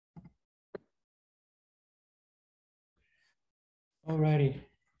Alrighty,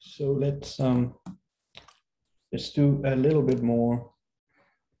 so let's do a little bit more.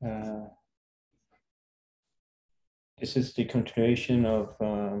 This is the continuation of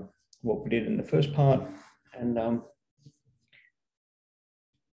what we did in the first part, and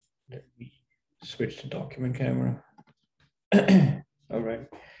let me switch to document camera. All right,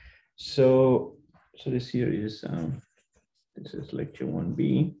 so this here is this is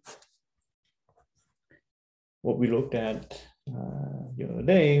Lec1B. What we looked at the other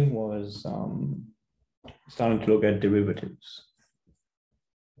day was starting to look at derivatives.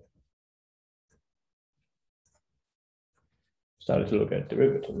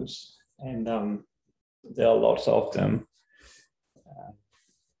 And there are lots of them.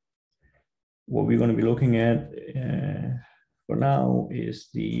 What we're going to be looking at for now is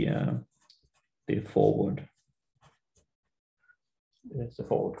the forward. It's a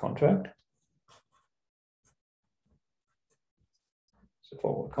forward contract. It's a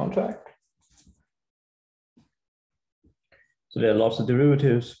forward contract. So there are lots of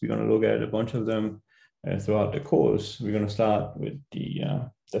derivatives. We're going to look at a bunch of them throughout the course. We're going to start with the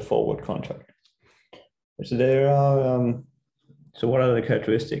forward contract. So there are. So what are the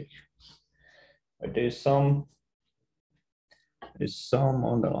characteristics? There's some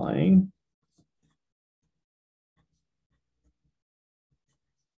underlying.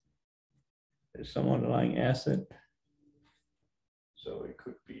 There's some underlying asset. So it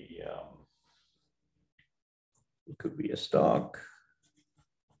could be a stock.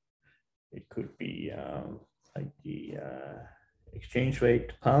 It could be like the exchange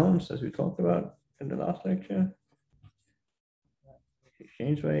rate pounds, as we talked about in the last lecture.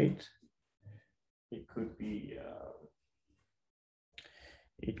 Exchange rate. It could be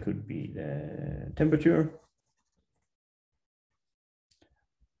the temperature.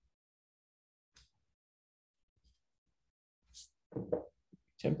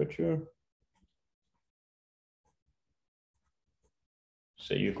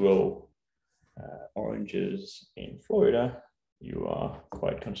 So you grow oranges in Florida. You are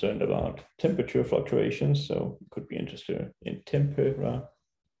quite concerned about temperature fluctuations, so you could be interested in temperature.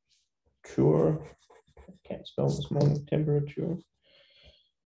 I can't spell this morning, temperature.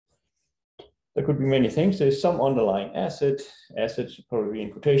 There could be many things. There's some underlying asset. Asset should probably be in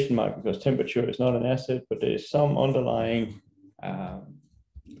quotation mark because temperature is not an asset, but there's some underlying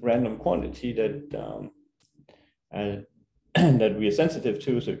random quantity that that we are sensitive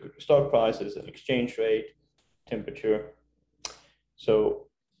to. So it could be stock prices, an exchange rate, temperature. So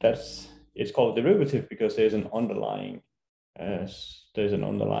it's called a derivative because there's an underlying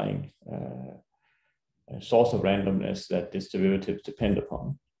source of randomness that this derivative depend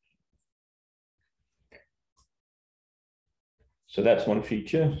upon. So that's one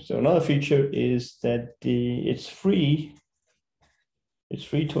feature. So another feature is that it's free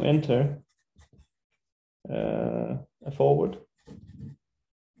to enter a forward.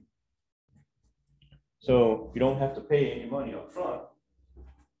 So you don't have to pay any money up front.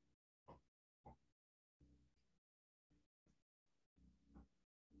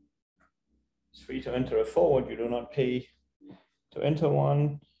 It's free to enter a forward. You do not pay to enter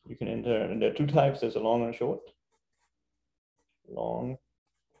one. You can enter, and there are two types. There's a long and a short. Long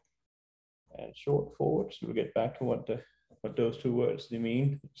and short forwards. We'll get back to what those two words they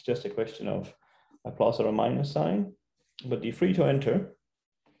mean. It's just a question of a plus or a minus sign. But the free to enter.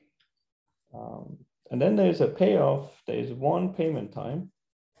 And then there's a payoff. There's one payment time.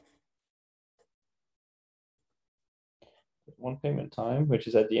 One payment time, which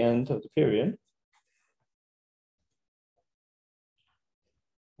is at the end of the period.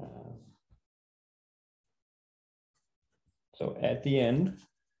 So at the end,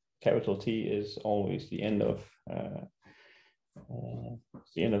 capital T is always the end of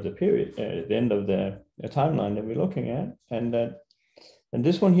the period, the end of the timeline that we're looking at, and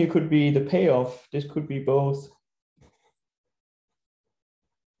this one here could be the payoff. This could be both.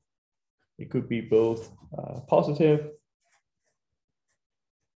 It could be both positive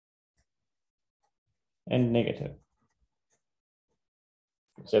and negative.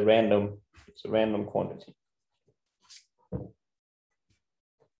 It's a random quantity.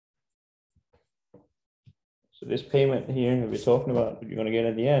 So this payment here that we're talking about, that you're going to get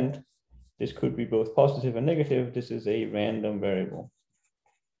at the end, this could be both positive and negative. This is a random variable.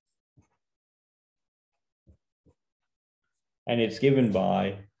 And it's given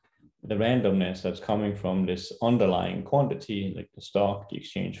by the randomness that's coming from this underlying quantity, like the stock, the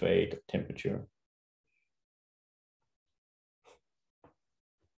exchange rate, temperature.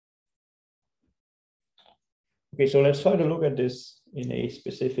 Okay, so let's try to look at this in a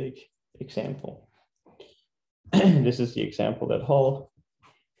specific example. this is the example that Hall,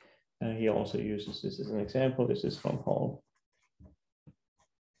 he also uses this as an example. This is from Hall.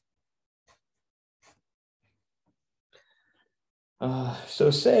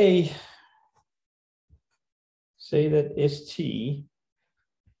 So say that ST,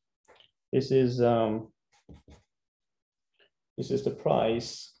 this is the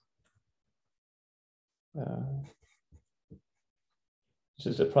price. This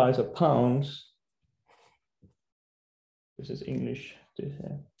is the price of pounds. This is English,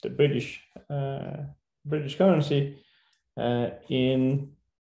 the British currency in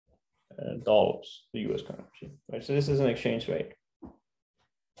dollars, the US currency, right? So this is an exchange rate.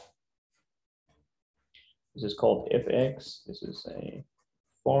 This is called FX. This is a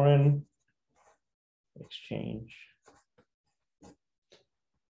foreign exchange.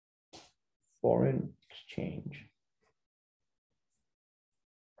 Foreign exchange.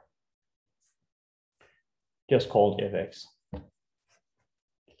 Just called FX.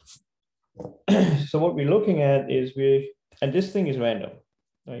 So what we're looking at is and this thing is random.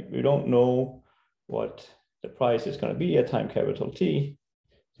 Right? We don't know what the price is going to be at time capital T.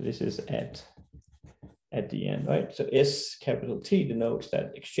 So this is at the end, right? So S capital T denotes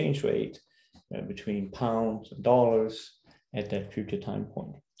that exchange rate between pounds and dollars at that future time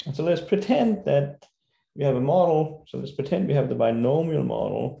point. And so let's pretend that we have a model. So let's pretend we have the binomial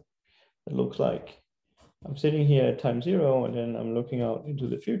model that looks like I'm sitting here at time 0, and then I'm looking out into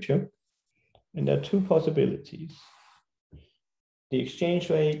the future. And there are two possibilities. The exchange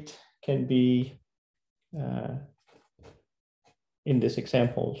rate can be, in this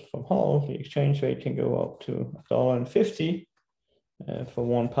example from Hall, the exchange rate can go up to $1.50 for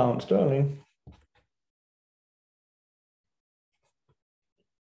 £1 sterling.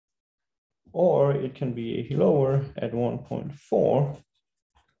 Or it can be lower at 1.4 for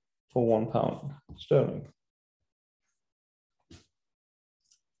 £1 sterling.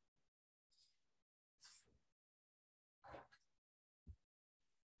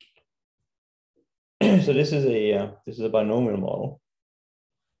 So this is a binomial model.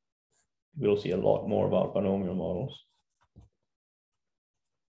 We'll see a lot more about binomial models.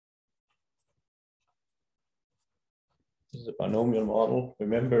 This is a binomial model.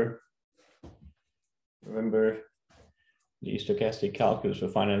 Remember the stochastic calculus for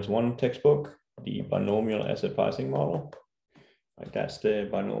finance 1 textbook, the binomial asset pricing model. Like that's the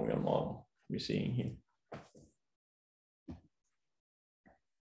binomial model we're seeing here.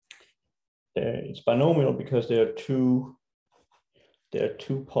 It's binomial because there are two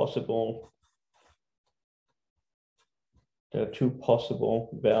possible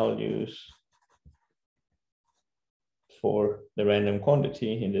values for the random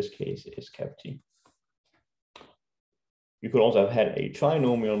quantity. In this case is cap T. You could also have had a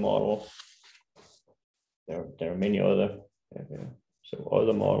trinomial model. There are many other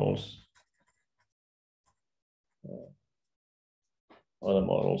other models. Other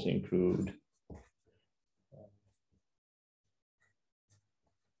models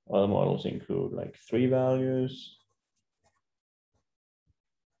include like three values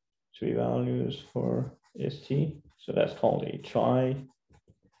for ST. So that's called a trinomial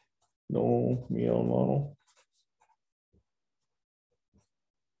model.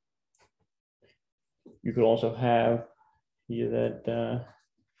 You could also have here that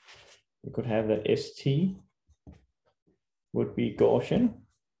you could have that ST would be Gaussian.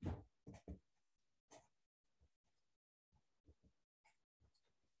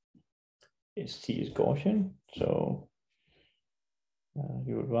 ST is Gaussian, so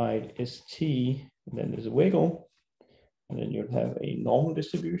you would write ST, and then there's a wiggle, and then you'd have a normal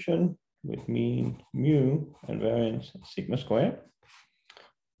distribution with mean mu and variance sigma squared.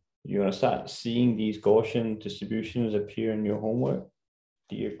 You're going to start seeing these Gaussian distributions appear in your homework.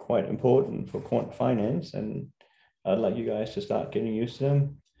 They're quite important for quant finance, and I'd like you guys to start getting used to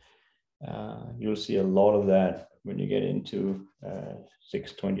them. You'll see a lot of that when you get into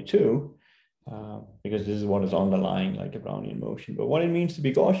 622, because this is what is underlying like the Brownian motion. But what it means to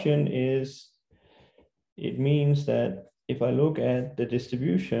be Gaussian is, it means that if I look at the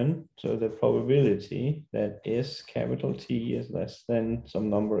distribution, so the probability that S capital T is less than some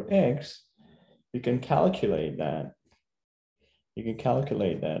number X, you can calculate that. You can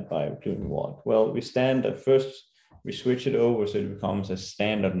calculate that by doing what? Well, we switch it over so it becomes a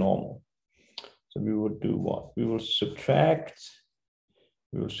standard normal. So we would do what? We will subtract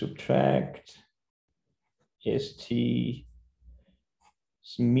ST's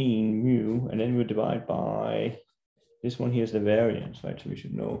mean mu, and then we divide by this one here is the variance, right? So we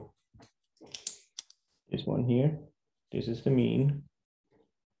should know this one here. This is the mean.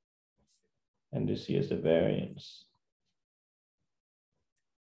 and this here is the variance,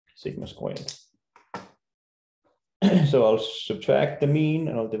 sigma squared. So I'll subtract the mean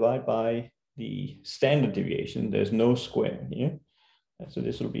and I'll divide by the standard deviation. There's no square here. So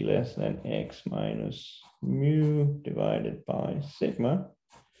this will be less than x minus mu divided by sigma.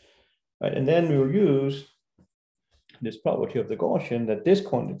 Right, and then we will use this property of the Gaussian that this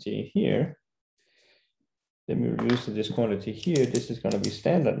quantity here, then we will use this quantity here, this is going to be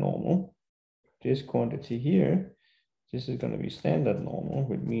standard normal. This quantity here, this is going to be standard normal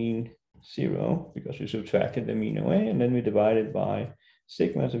with mean 0 because we subtracted the mean away, and then we divide it by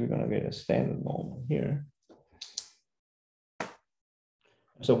sigma, so we're going to get a standard normal here.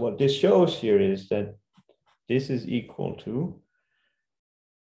 So what this shows here is that this is equal to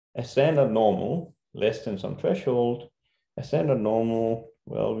a standard normal less than some threshold. A standard normal,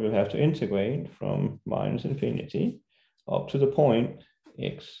 well, we'll have to integrate from minus infinity up to the point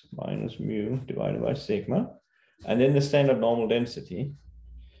x minus mu divided by sigma, and then the standard normal density.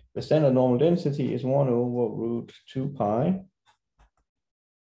 The standard normal density is 1 over root 2 pi,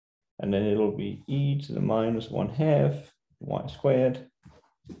 and then it'll be e to the minus 1/2 y squared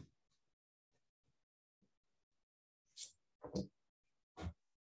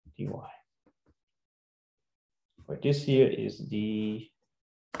dy. But this here is this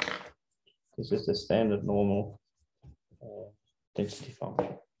is the standard normal density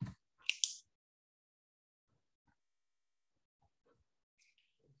function.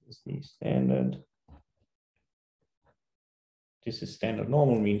 This is the standard. This is standard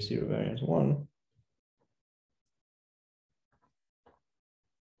normal, means 0 variance 1.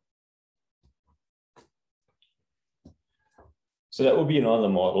 So that would be another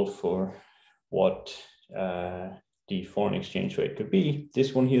model for what the foreign exchange rate could be.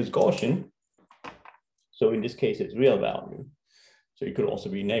 This one here is Gaussian. So in this case, it's real value. So it could also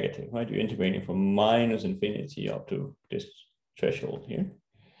be negative, right? You're integrating from minus infinity up to this threshold here.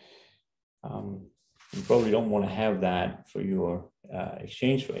 You probably don't want to have that for your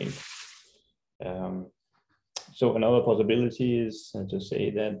exchange rate. So another possibility is to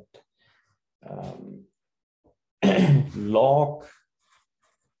say that log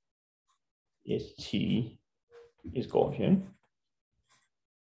st is Gaussian,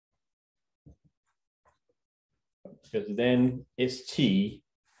 because then st,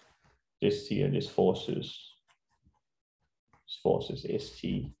 this here, this forces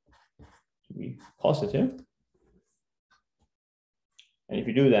st to be positive. And if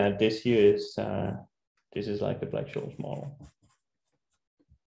you do that, this here is this is like the Black-Scholes model.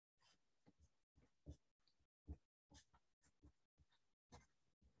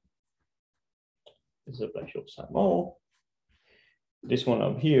 This is a Black-Scholes type model. This one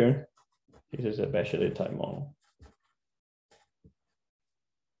up here, this is a Bachelet type model.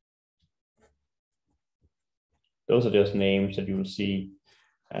 Those are just names that you will see,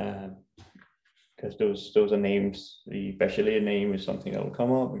 because those are names. The Bachelet name is something that will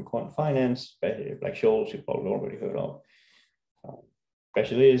come up in quantum finance. Black-Scholes, you probably already heard of.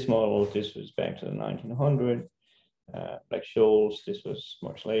 Bachelet's model, this was back to the 1900. Black-Scholes, this was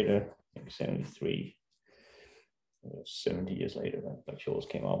much later, I think 73. 70 years later that Black-Scholes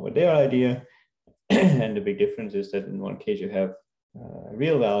came out with their idea. And the big difference is that in one case you have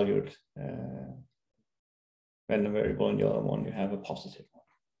real valued random variable, in the other one you have a positive one.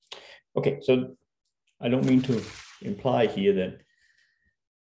 Okay, so I don't mean to imply here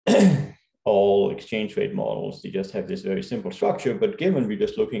that all exchange rate models, they just have this very simple structure, but given we're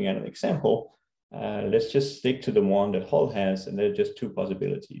just looking at an example, let's just stick to the one that Hull has, and there are just two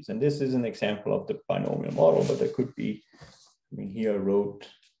possibilities. And this is an example of the binomial model, but there could be, I mean, here I wrote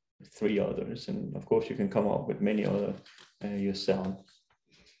 3 others, and of course you can come up with many other yourself.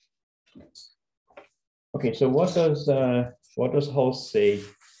 Okay, so what does Hull say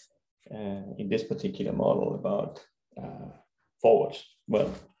in this particular model about forwards?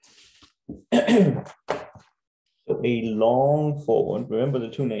 Well, so a long forward, remember the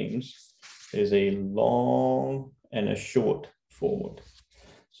two names, is a long and a short forward.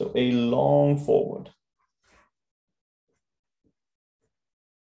 So a long forward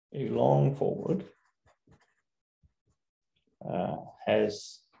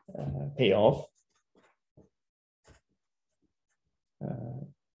has payoff.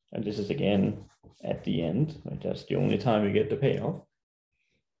 And this is again at the end, right? That's the only time you get the payoff.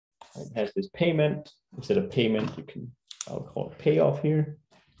 It has this payment. Instead of payment, I'll call it payoff here.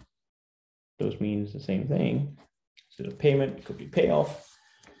 Those means the same thing. Instead of payment, it could be payoff.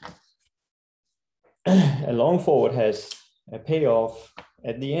 A long forward has a payoff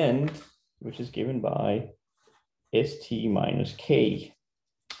at the end, which is given by st minus k.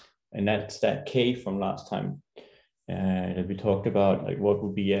 And that's that K from last time that we talked about, like what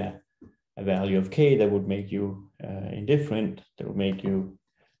would be a value of K that would make you indifferent, that would make you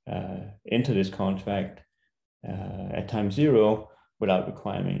enter this contract at time 0 without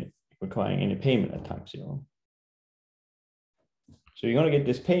requiring any payment at time 0. So you're going to get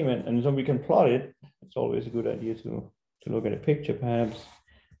this payment, and so we can plot it. It's always a good idea to look at a picture perhaps.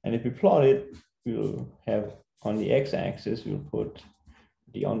 And if we plot it, we'll have on the x-axis, we'll put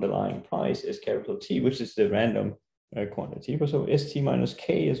the underlying price as capital T, which is the random quantity. So ST minus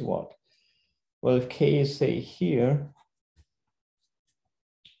K is what? Well, if K is, say, here,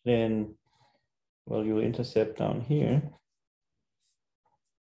 then, well, you'll intercept down here.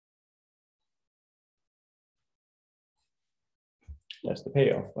 That's the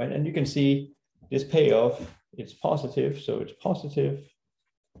payoff, right? And you can see this payoff, it's positive. So it's positive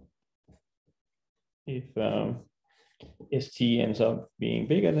if ST ends up being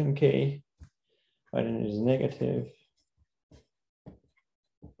bigger than K, right? And it is negative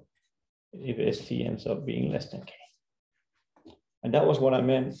if ST ends up being less than K. And that was what I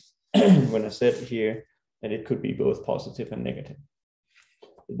meant when I said here that it could be both positive and negative.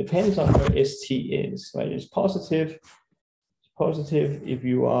 It depends on where ST is, right? It's positive if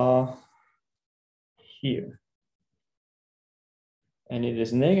you are here. And it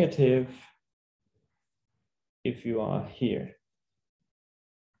is negative if you are here.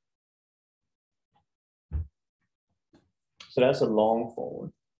 So that's a long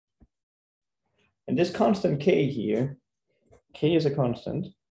forward. And this constant K here, K is a constant.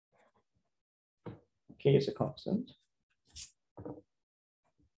 K is a constant.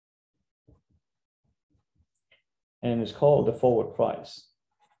 And it's called the forward price.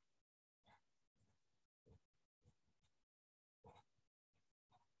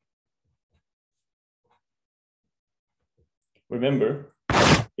 Remember,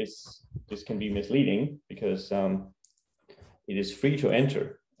 this can be misleading because it is free to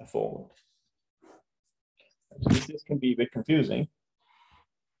enter a forward. So this can be a bit confusing.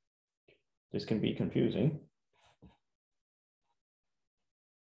 This can be confusing.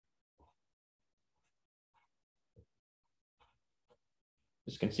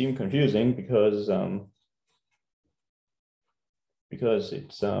 This can seem confusing because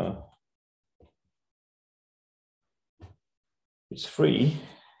it's free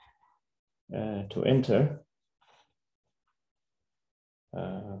to enter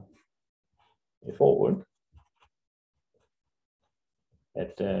a forward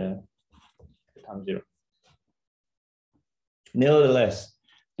at time 0. Nevertheless,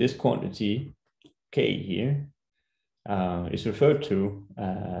 this quantity K here is referred to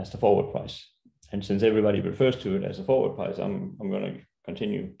as the forward price. And since everybody refers to it as a forward price, I'm going to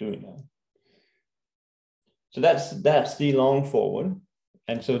continue doing that. So that's the long forward.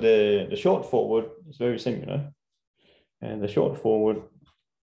 And so the short forward is very similar. And the short forward,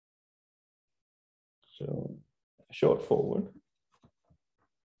 so a short forward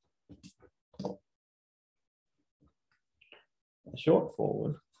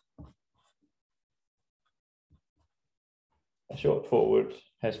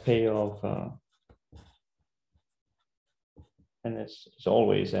has payoff, and it's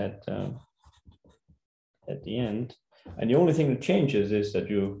always at the end. And the only thing that changes is that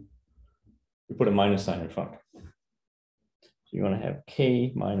you put a minus sign in front. So you want to have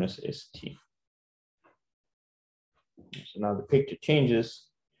K minus ST. So now the picture changes,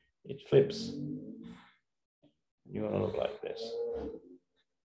 it flips. You want to look like this.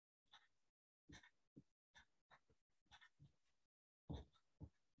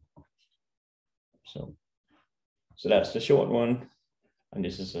 So that's the short one, and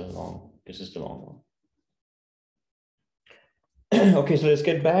this is the long one. Okay, so let's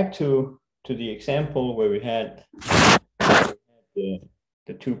get back to the example where we had the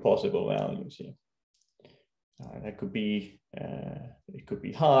two possible values here. That could be it could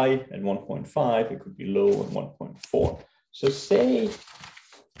be high at 1.5, it could be low at 1.4. So say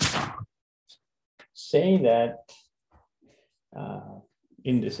that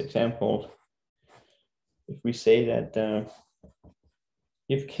in this example, if we say that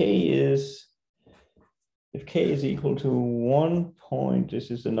if K is equal to 1 point, this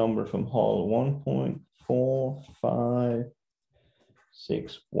is the number from Hall,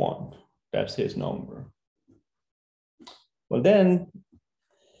 1.4561. That's his number. Well, then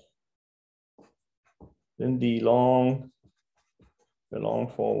the long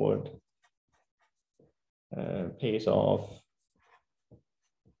forward pays off.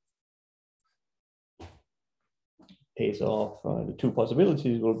 The two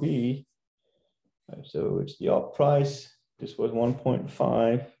possibilities will be, so it's the up price. This was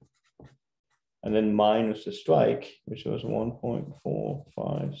 1.5. and then minus the strike, which was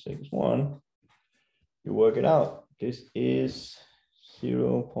 1.4561. You work it out. This is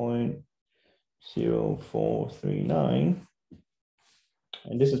 0.0439,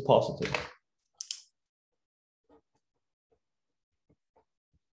 and this is positive.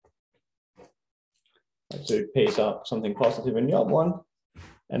 So it pays out something positive in the up one,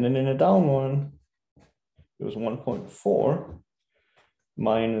 and then in the down one, it was 1.4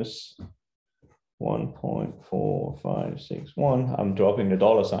 minus 1.4561. I'm dropping the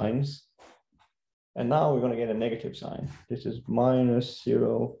dollar signs. And now we're going to get a negative sign. This is minus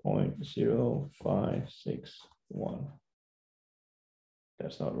 0.0561.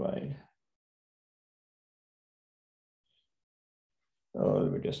 That's not right. Oh,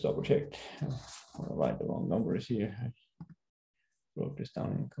 let me just double check. I'll write the wrong numbers here. I wrote this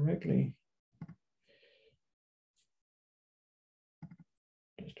down incorrectly.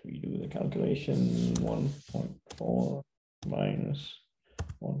 Just redo the calculation. 1.4 minus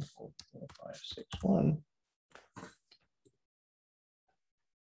 1.4561.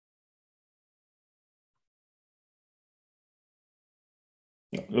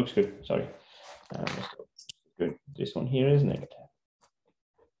 No, looks good. Sorry. Good. This one here is negative.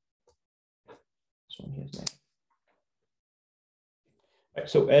 This one here is negative. Right,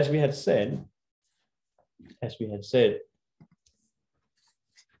 so as we had said,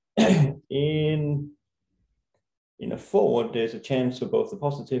 in a forward, there's a chance for both a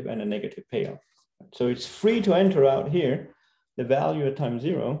positive and a negative payoff. So it's free to enter out here the value at time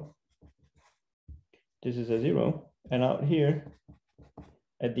 0. This is a 0, and out here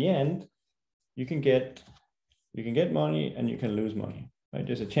at the end, you can get money and you can lose money. Right?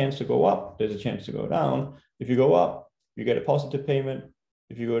 There's a chance to go up. There's a chance to go down. If you go up, you get a positive payment.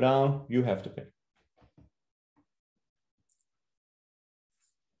 If you go down, you have to pay.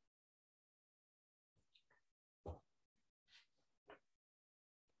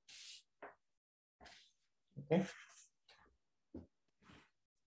 Okay.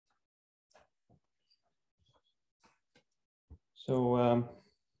 So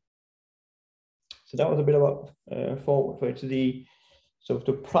that was a bit about forward, right? So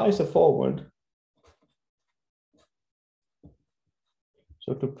to price a forward,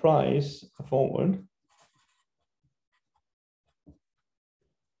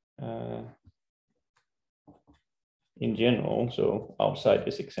 in general, so outside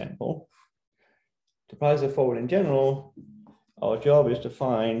this example, to price a forward in general, our job is to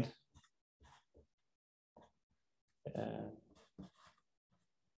find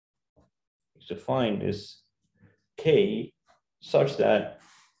this K such that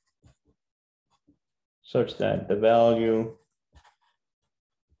the value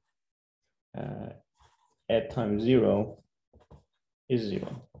at time 0 is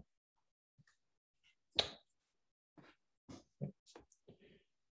 0.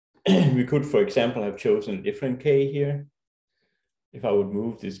 We could, for example, have chosen a different K here. If I would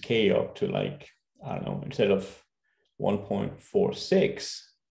move this K up to, like, I don't know, instead of 1.46,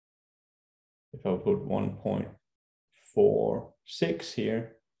 if I would put 1.46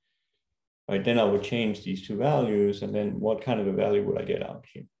 here, right, then I would change these two values, and then what kind of a value would I get out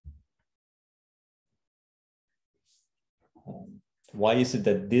here? Why is it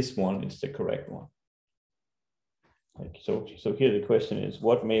that this one is the correct one? Like, so here the question is,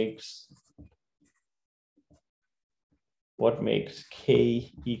 what makes K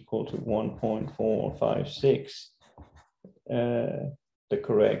equal to 1.456 the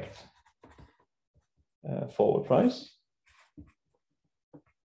correct forward price?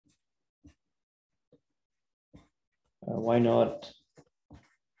 Why not,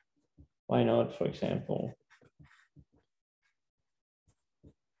 for example,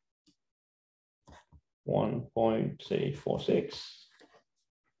 1.46?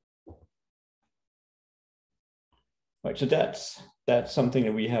 Right, so that's something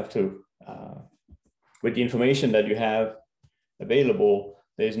that we have to, with the information that you have available,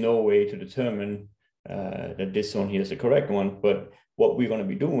 there's no way to determine that this one here is the correct one. But what we're going to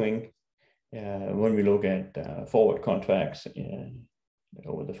be doing when we look at forward contracts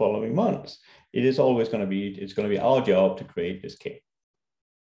over the following months, it is always going to be our job to create this K.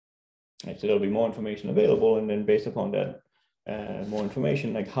 Right, so there'll be more information available, and then based upon that more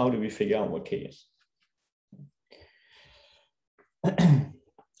information, like how do we figure out what K is?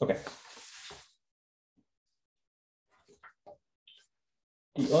 Okay.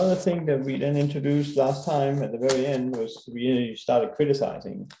 The other thing that we then introduced last time at the very end was we started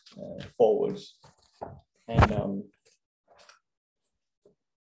criticizing forwards, and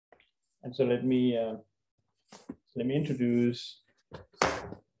so let me introduce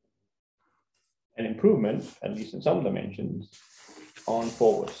an improvement, at least in some dimensions, on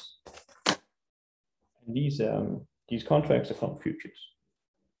forwards. And these contracts are called futures.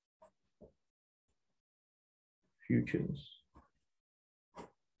 Futures.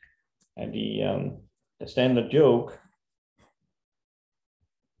 And the standard joke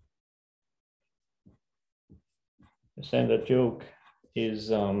is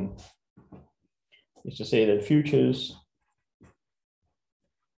to say that futures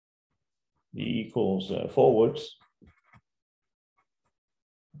equals forwards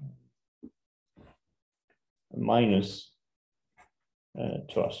minus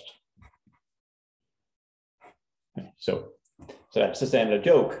trust. So that's the standard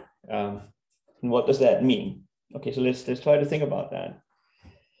joke. And what does that mean? Okay, so let's try to think about that.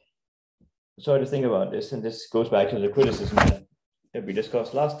 Try to think about this, and this goes back to the criticism that we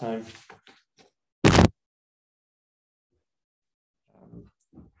discussed last time.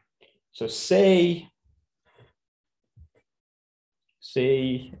 So say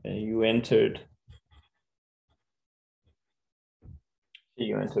you entered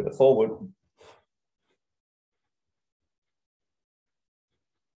the forward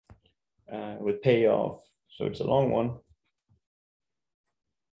with payoff, so it's a long one.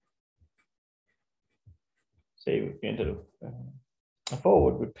 Say we entered a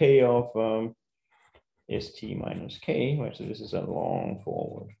forward with payoff ST minus K, right? So this is a long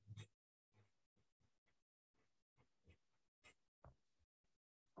forward.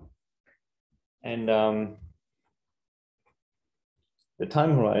 And the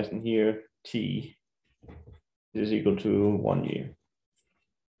time horizon here, T, is equal to 1 year.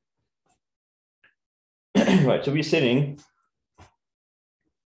 Right, so we're sitting,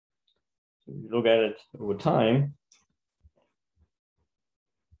 if you look at it over time,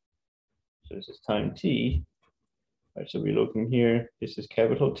 so this is time T, right? So we're looking here, this is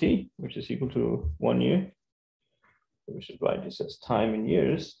capital T, which is equal to 1 year. So we should write this as time in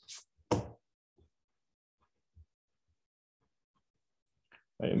years.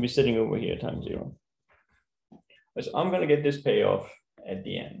 Right, and we're sitting over here, time 0. So I'm going to get this payoff at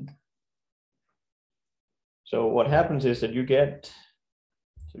the end. So what happens is that you get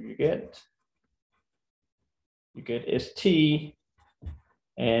ST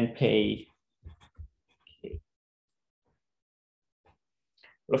and pay K.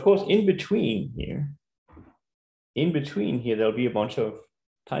 But of course, in between here, there'll be a bunch of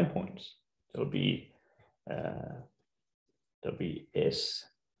time points. There'll be T1,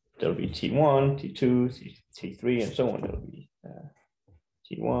 T2, T3, and so on. There'll be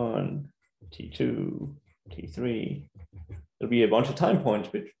T1, T2, T3. There'll be a bunch of time points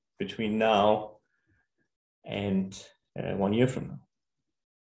between now and 1 year from now.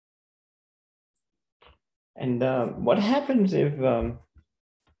 And what happens if, so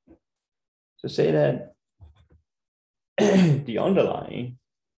say that the underlying,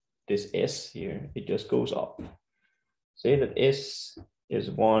 this S here, it just goes up. Say that S is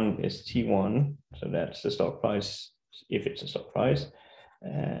T1, so that's the stock price, if it's a stock price.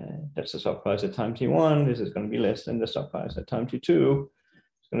 That's the stock price at time T1. This is going to be less than the stock price at time T2.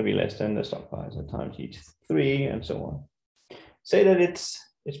 It's going to be less than the stock price at time T3, and so on. Say that it's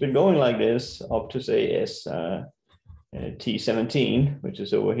been going like this up to say S T17, which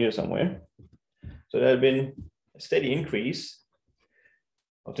is over here somewhere. So there has been a steady increase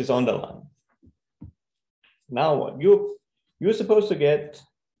of this underlying. Now what? You're supposed to get,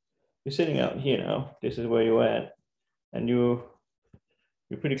 you're sitting out here now. This is where you're at, and you're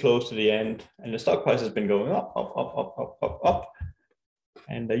pretty close to the end, and the stock price has been going up, up.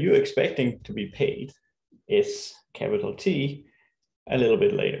 And you're expecting to be paid S capital T a little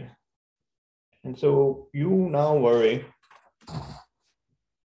bit later. And so you now worry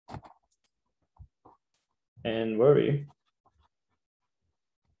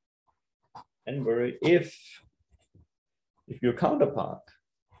if your counterpart,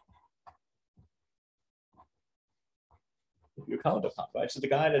 right? So the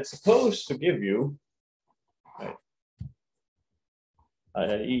guy that's supposed to give you, right,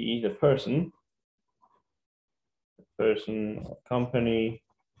 i.e. the person or company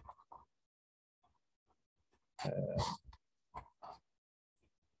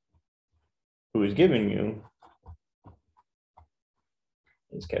who is giving you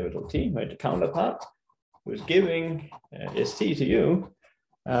is capital T, right? The counterpart who is giving ST to you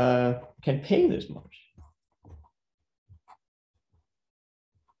can pay this much.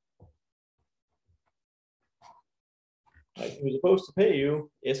 Like he was supposed to pay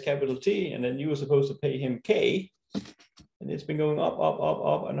you S capital T, and then you were supposed to pay him K, and it's been going up,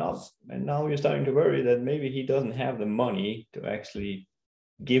 and now you're starting to worry that maybe he doesn't have the money to actually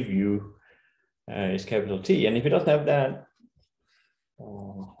give you is capital T. And if it doesn't have that,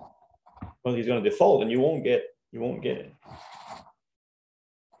 well, he's going to default, and you won't get it.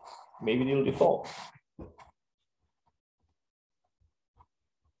 Maybe it'll default.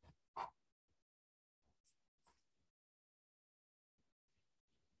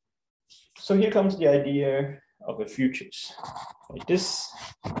 So here comes the idea of a futures. Like this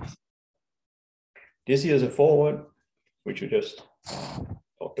here is a forward, which we just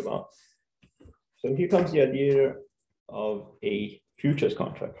talked about. So here comes the idea of a futures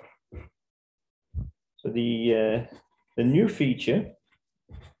contract. So the new feature,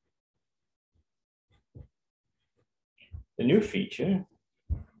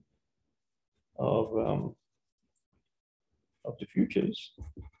 of the futures,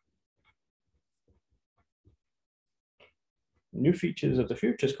 new features of the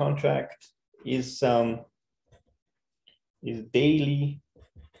futures contract is daily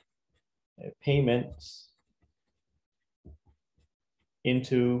payments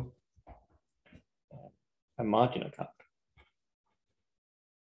into a margin account.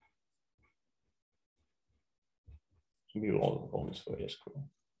 We will all this for escrow.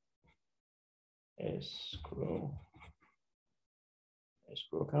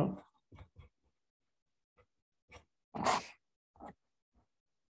 Escrow account.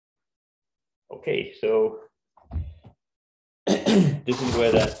 Okay, so this is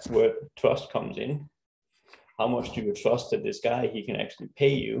where that word trust comes in. How much do you trust that this guy, he can actually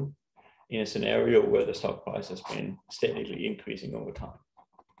pay you in a scenario where the stock price has been steadily increasing over time?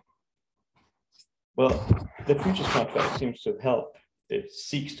 Well, the futures contract seems to help. It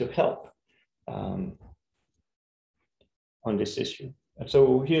seeks to help on this issue. And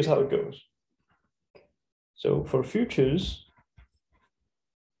so here's how it goes. So for futures,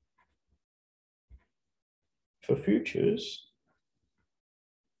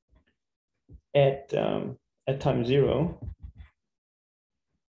 at time zero,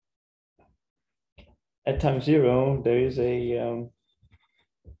 there is a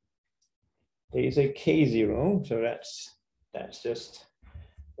K0, so that's just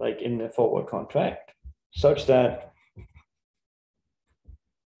like in the forward contract, such that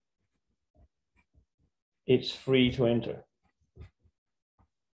it's free to enter.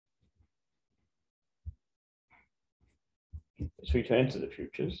 It's free to enter the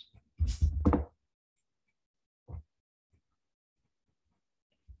futures.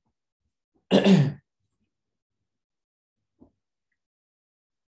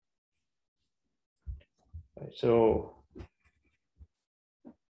 Right, so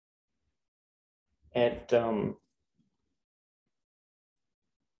at time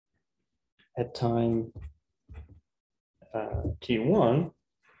T1,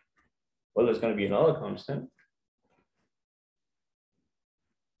 well, there's going to be another constant.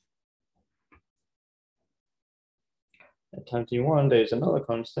 At time T1, there's another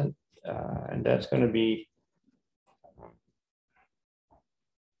constant, and that's going to be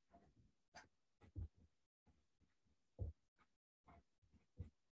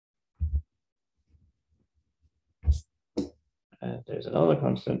there's another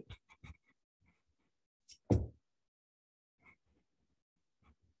constant.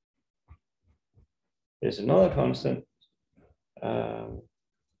 There's another constant that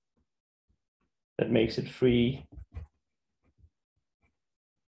makes it free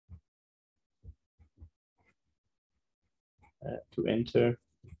to enter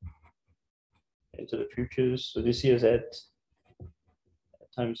into the futures. So this here is at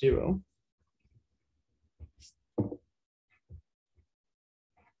time 0.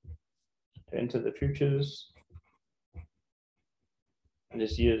 To enter the futures. And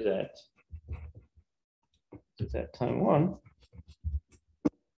this here is at time 1.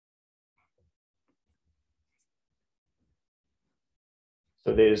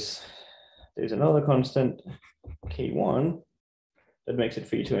 So there's another constant K1 that makes it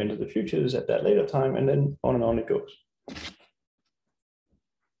free to enter the futures at that later time, and then on and on it goes.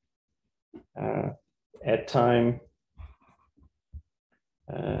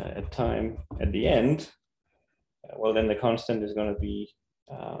 At the end, well, then the constant is going to be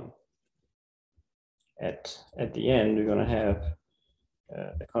at the end, we're going to have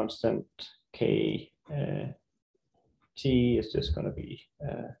the constant K T is just going to be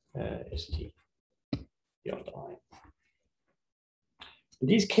ST, the underline.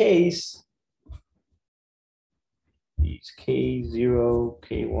 These Ks, these K0,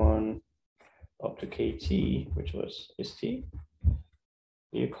 K1, up to KT, which was ST,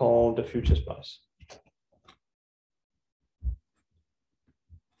 you call the futures price.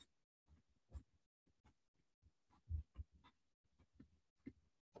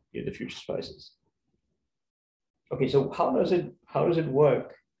 Here are the futures prices. Okay, so how does it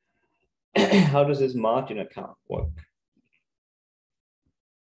work? How does this margin account work?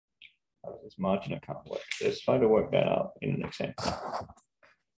 How does this margin account work? Let's try to work that out in an example.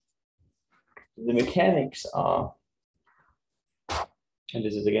 The mechanics are, and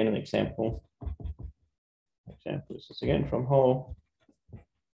this is again an example. This is again from Hull.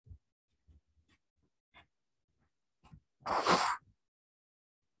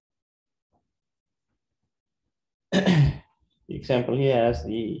 The example he has,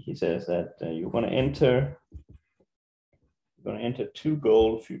 he says that you're going to enter two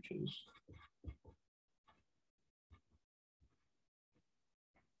gold futures.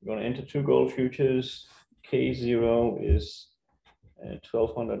 You're going to enter two gold futures. K0 is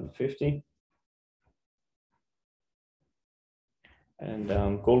 1250. And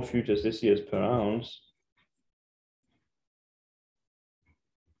gold futures this year is per ounce.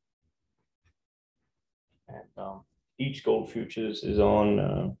 And each gold futures is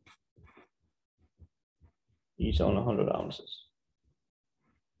on each on 100 ounces.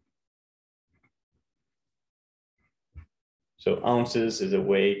 So ounces is a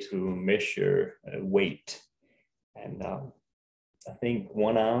way to measure weight. And I think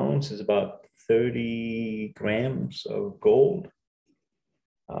 1 ounce is about 30 grams of gold.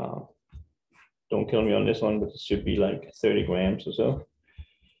 Don't kill me on this one, but it should be like 30 grams or so.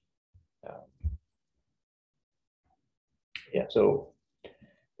 Yeah, so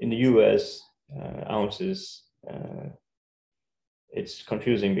in the US, ounces, it's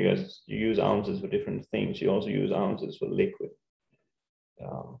confusing because you use ounces for different things. You also use ounces for liquid.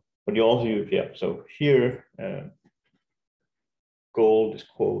 But you also use, yeah, so here, gold is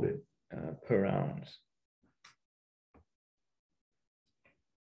quoted per ounce.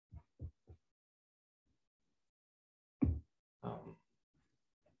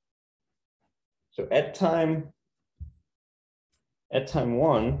 So at time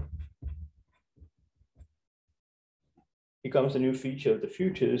 1, becomes a new feature of the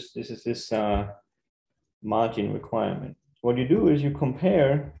futures. This is this margin requirement. What you do is you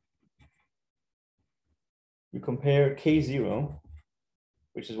compare K0,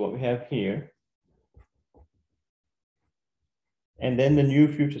 which is what we have here, and then the new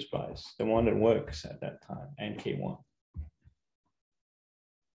futures price, the one that works at that time, and K1.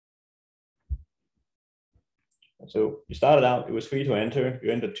 So you started out, it was free to enter.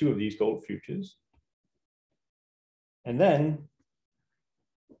 You entered 2 of these gold futures. And then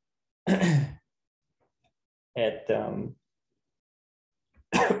at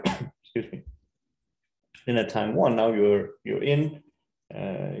excuse me. Then at time 1, now you're in.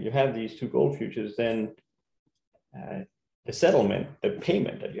 You have these 2 gold futures. Then the settlement, the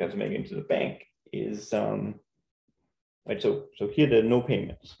payment that you have to make into the bank is right. So here there are no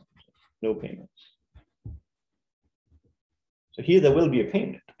payments, no payments. So here there will be a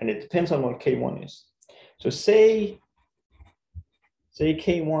payment, and it depends on what K1 is. So say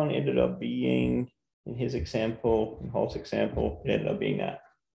K1 ended up being, in his example, in Hall's example, it ended up being that.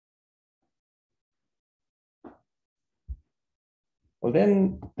 Well,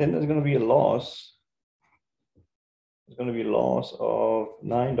 then there's going to be a loss. There's going to be a loss of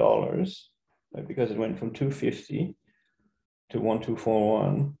 $9, right, because it went from 250 to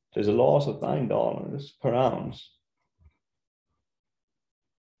 1241. There's a loss of $9 per ounce.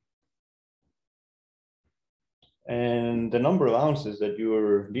 And the number of ounces that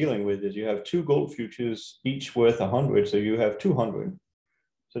you're dealing with is you have 2 gold futures, each worth 100, so you have 200.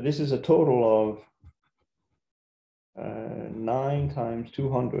 So this is a total of 9 times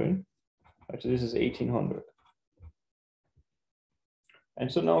 200. Right, so this is 1800. And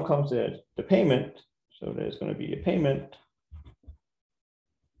so now comes the payment. So there's going to be a payment.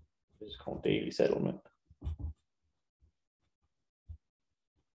 This is called daily settlement.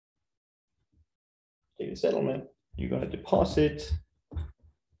 Daily settlement. You're going to deposit.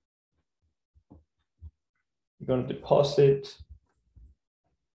 You're going to deposit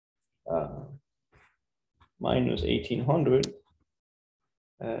minus 1800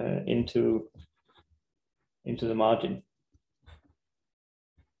 into the margin.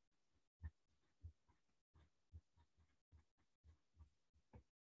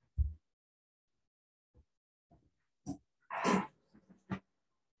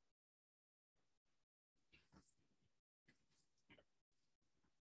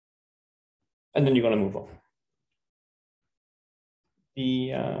 And then you're going to move on.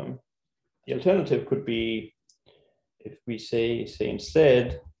 The alternative could be, if we say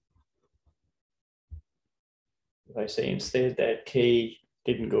instead, if I say instead that K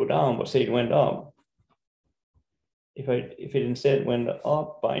didn't go down, but say it went up. if it instead went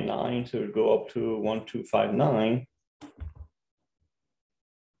up by 9, so it would go up to 1259,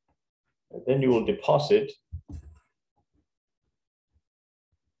 then you will deposit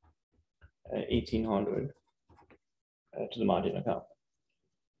 1800 to the margin account.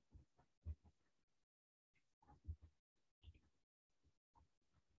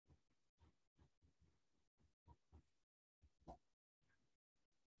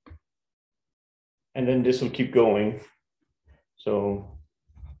 And then this will keep going. So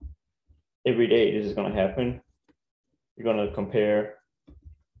every day this is going to happen. You're going to compare.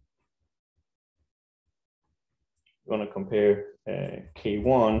 You're going to compare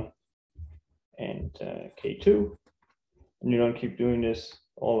K1 and K2, and you're going to keep doing this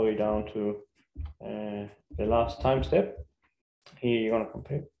all the way down to the last time step. Here you're going to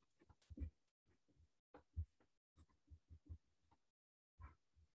compare.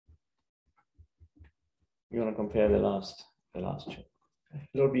 You're going to compare the last two.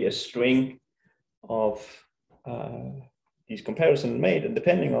 There'll be a string of these comparisons made, and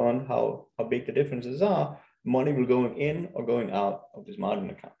depending on how big the differences are, money will go in or going out of this margin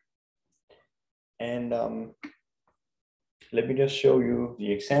account. And let me just show you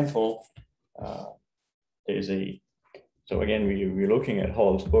the example. So again, we're looking at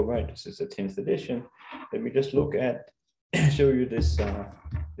Hall's book, right? This is the 10th edition. Let me just look at, show you this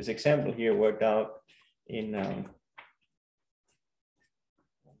this example here worked out in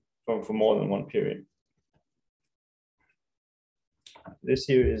for more than one period. This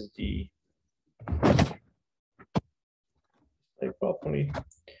here is the properly.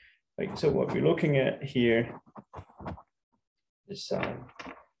 So what we're looking at here is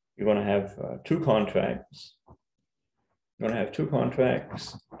you're going to have two contracts. You're going to have two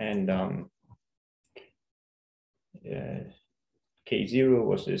contracts, and K0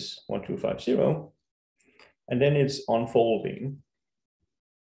 was this 1250, and then it's unfolding.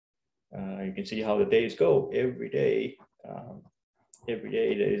 You can see how the days go. Every day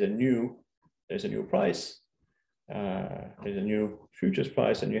there's a new price. There's a new futures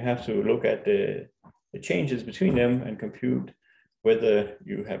price, and you have to look at the changes between them and compute whether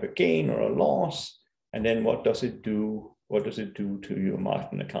you have a gain or a loss, and then what does it do? What does it do to your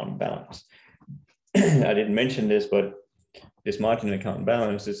margin account balance? I didn't mention this, but this margin account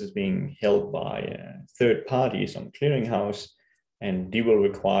balance, this is being held by third parties on clearinghouse, and they will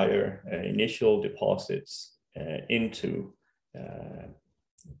require initial deposits into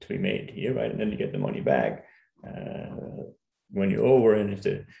to be made here, right? And then you get the money back when you're over, and if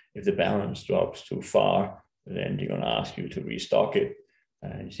the balance drops too far, then they're going to ask you to restock it.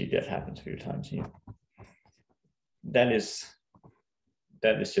 You see that happens a few times here. That is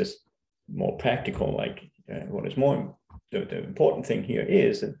just more practical. Like what is more, the important thing here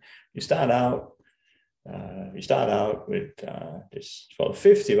is that you start out with this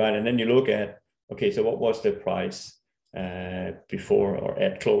 1250, right? And then you look at, okay, so what was the price before or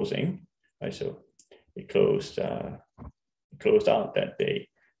at closing, right? So it closed out that day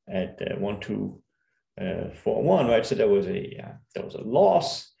at 1241, right? So there was a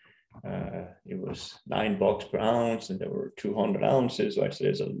loss. It was $9 per ounce, and there were 200 ounces, right? So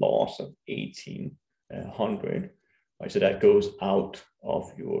there's a loss of 1,800, right? So that goes out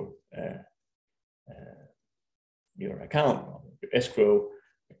of your account, your escrow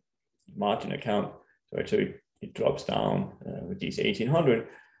margin account, right? So it drops down with these 1,800,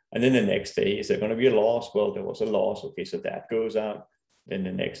 and then the next day, is there going to be a loss? Well, there was a loss. Okay, so that goes out. Then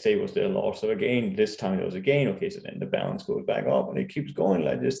the next day was there a loss of a gain. This time there was a gain. Okay, so then the balance goes back up, and it keeps going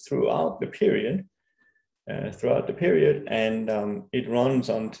like this throughout the period. And it runs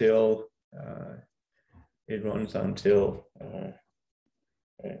until there's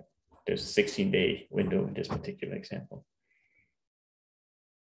a 16-day window in this particular example.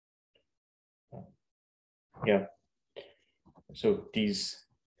 Yeah. So these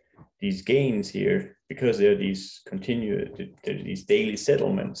gains here, because they're these these daily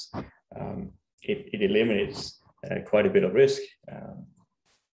settlements, it eliminates quite a bit of risk,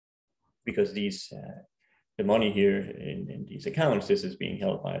 because the money here in these accounts, this is being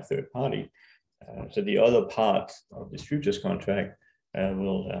held by a third party. So the other part of this futures contract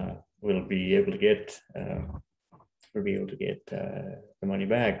will be able to get the money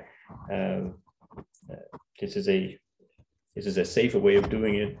back. This is a safer way of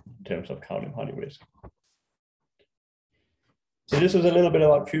doing it in terms of counterparty risk. So this was a little bit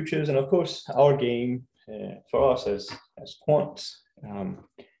about futures, and of course, our game for us as quants,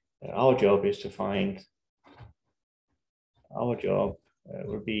 our job is to find. Our job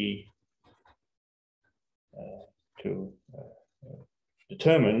would be to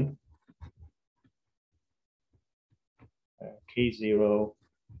determine K0,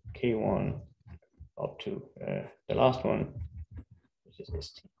 K1, up to the last one, which is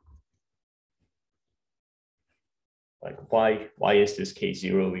ST. Like why is this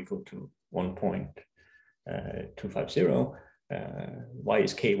K0 equal to 1.250? Why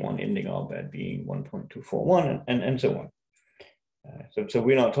is K1 ending up at being 1.241 and so on? So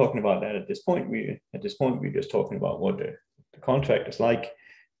we're not talking about that at this point. We're just talking about what the contract is like,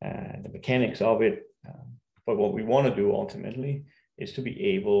 the mechanics of it. But what we want to do ultimately is to be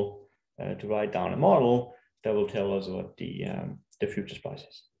able to write down a model that will tell us what the futures price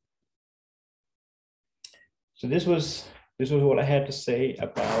is. So this was what I had to say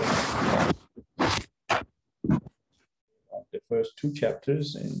about the first two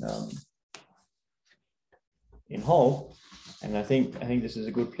chapters in Hull, and I think this is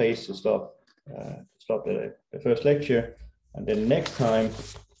a good place to stop the first lecture, and then next time,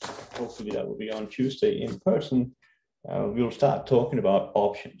 hopefully that will be on Tuesday in person, we'll start talking about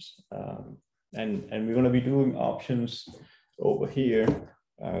options, and we're going to be doing options over here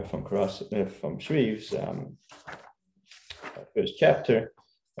from Shreve's first chapter.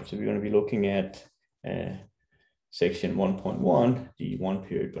 So we're going to be looking at section 1.1, the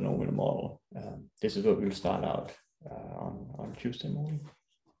one-period binomial model. This is what we'll start out on Tuesday morning.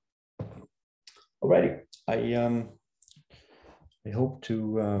 Alrighty, I hope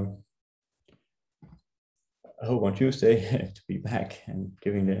on Tuesday to be back and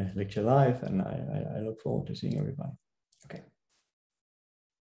giving the lecture live, and I look forward to seeing everybody.